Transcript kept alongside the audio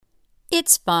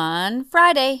It's Fun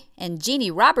Friday, and Jeannie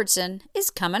Robertson is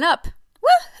coming up.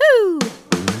 Woohoo!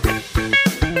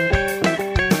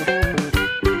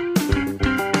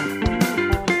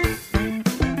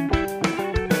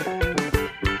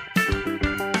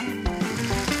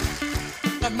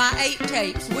 Of my 8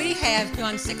 tapes, we have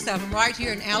done 6 of them right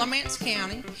here in Alamance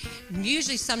County,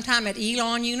 usually sometime at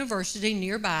Elon University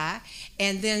nearby,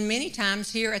 and then many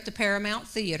times here at the Paramount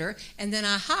Theater, and then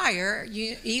I hire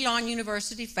Elon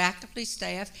University faculty,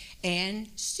 staff, and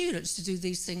students to do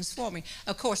these things for me.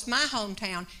 Of course, my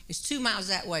hometown is 2 miles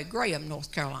that way, Graham,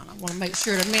 North Carolina. I want to make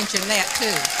sure to mention that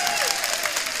too.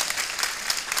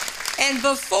 And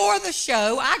before the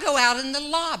show, I go out in the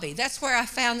lobby. That's where I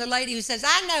found the lady who says,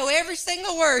 I know every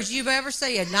single word you've ever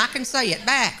said, and I can say it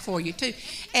back for you too.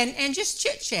 And just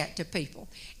chit-chat to people.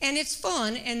 And it's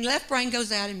fun, and Left Brain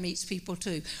goes out and meets people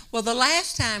too. Well, the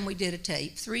last time we did a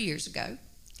tape, 3 years ago,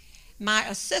 my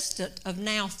assistant of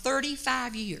now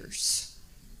 35 years,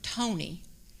 Tony,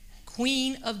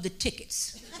 queen of the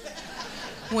tickets.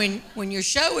 When your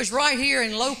show is right here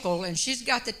in local and she's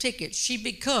got the tickets, she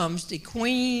becomes the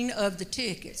queen of the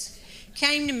tickets.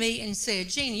 Came to me and said,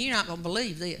 Jeannie, you're not going to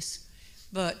believe this,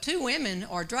 but 2 women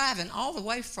are driving all the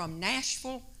way from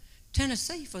Nashville,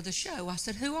 Tennessee for the show. I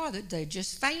said, who are they? They're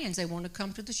just fans. They want to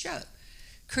come to the show.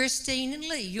 Christine and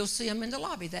Lee, you'll see them in the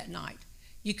lobby that night.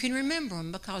 You can remember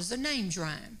them because their names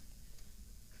rhyme.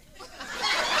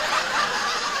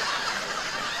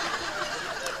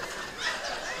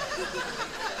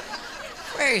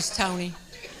 Where is Tony?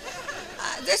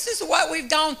 This is what we've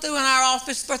gone through in our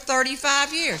office for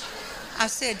 35 years. I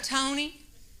said, Tony,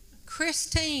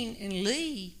 Christine and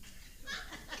Lee,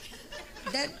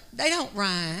 they don't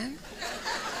rhyme.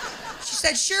 She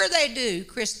said, sure they do.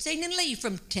 Christine and Lee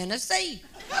from Tennessee.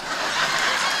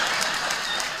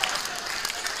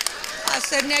 I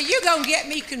said, now you're going to get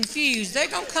me confused. They're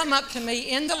going to come up to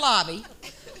me in the lobby,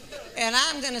 and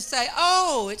I'm going to say,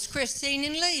 oh, it's Christine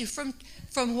and Lee from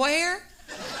where?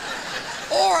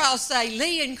 Or I'll say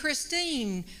Lee and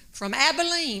Christine from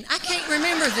Abilene. I can't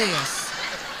remember this.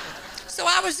 So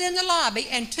I was in the lobby,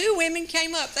 and 2 women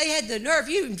came up. They had the nerve.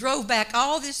 You even drove back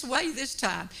all this way this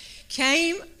time.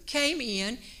 Came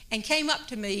in and came up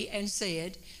to me and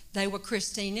said they were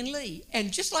Christine and Lee.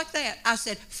 And just like that, I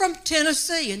said, from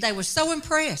Tennessee. And they were so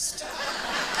impressed.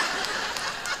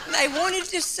 They wanted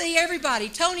to see everybody.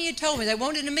 Tony had told me they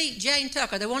wanted to meet Jane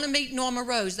Tucker. They wanted to meet Norma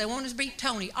Rose. They wanted to meet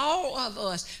Tony. All of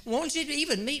us wanted to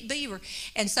even meet Beaver.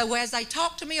 And so as they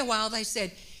talked to me a while, they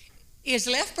said, is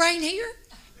Left Brain here?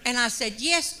 And I said,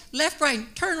 yes, Left Brain,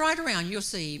 turn right around, you'll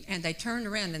see him. And they turned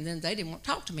around, and then they didn't want to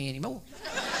talk to me anymore.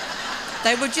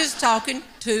 They were just talking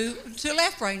to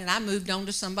Left Brain, and I moved on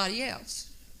to somebody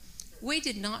else. We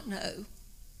did not know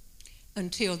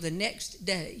until the next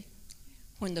day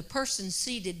when the person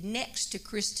seated next to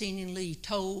Christine and Lee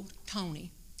told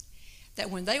Tony that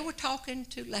when they were talking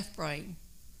to Left Brain,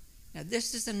 now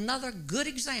this is another good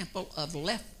example of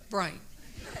Left Brain,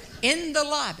 in the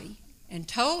lobby, and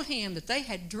told him that they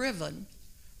had driven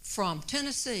from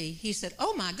Tennessee, he said,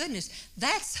 oh my goodness,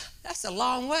 that's a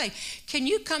long way. Can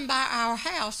you come by our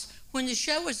house when the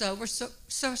show is over, so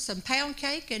some pound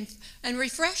cake and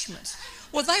refreshments?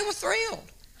 Well, they were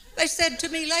thrilled. They said to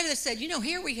me later, they said, you know,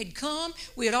 here we had come,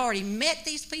 we had already met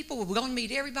these people, we were going to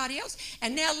meet everybody else,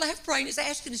 and now Left Brain is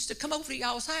asking us to come over to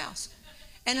y'all's house.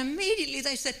 And immediately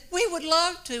they said, we would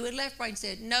love to, and Left Brain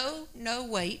said, no,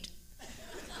 wait.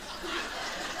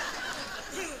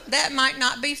 That might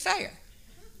not be fair.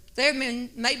 There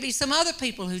may be some other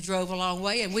people who drove a long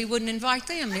way, and we wouldn't invite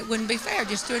them. It wouldn't be fair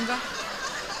just to invite them.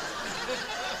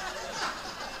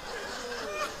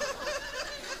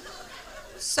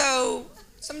 So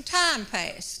some time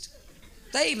passed.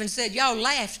 They even said, y'all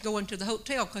laughed going to the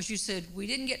hotel because you said, we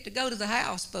didn't get to go to the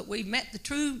house, but we met the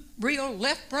true, real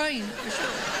Left Brain for sure.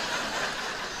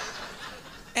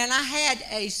 And I had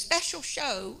a special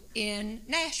show in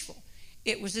Nashville.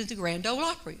 It was in the Grand Ole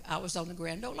Opry. I was on the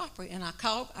Grand Ole Opry, and I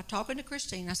talking to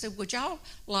Christine. I said, would y'all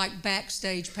like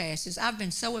backstage passes? I've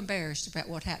been so embarrassed about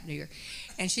what happened here.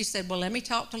 And she said, well, let me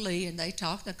talk to Lee. And they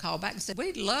talked, and called back and said,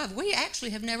 we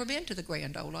actually have never been to the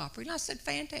Grand Ole Opry. And I said,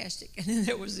 fantastic. And then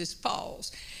there was this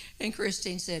pause. And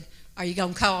Christine said, are you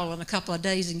going to call in a couple of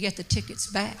days and get the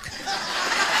tickets back?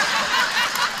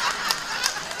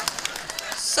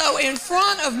 So in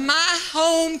front of my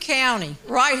home county,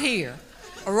 right here,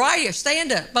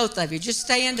 stand up, both of you, just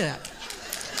stand up.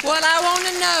 What I want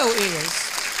to know is,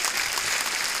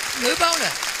 move on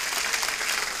up.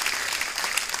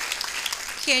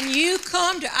 Can you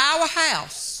come to our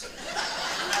house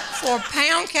for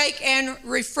pound cake and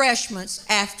refreshments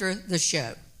after the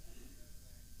show?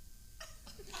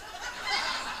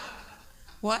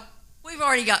 What? We've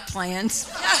already got plans.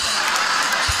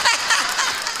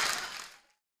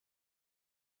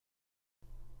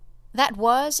 That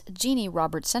was Jeannie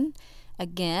Robertson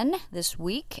again this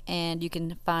week, and you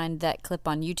can find that clip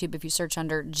on YouTube if you search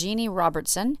under Jeannie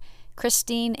Robertson,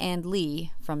 Christine and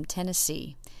Lee from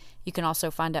Tennessee. You can also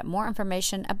find out more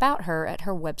information about her at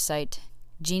her website,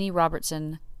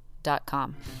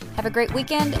 jeannierobertson.com. Have a great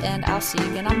weekend, and I'll see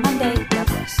you again on Monday. God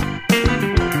bless.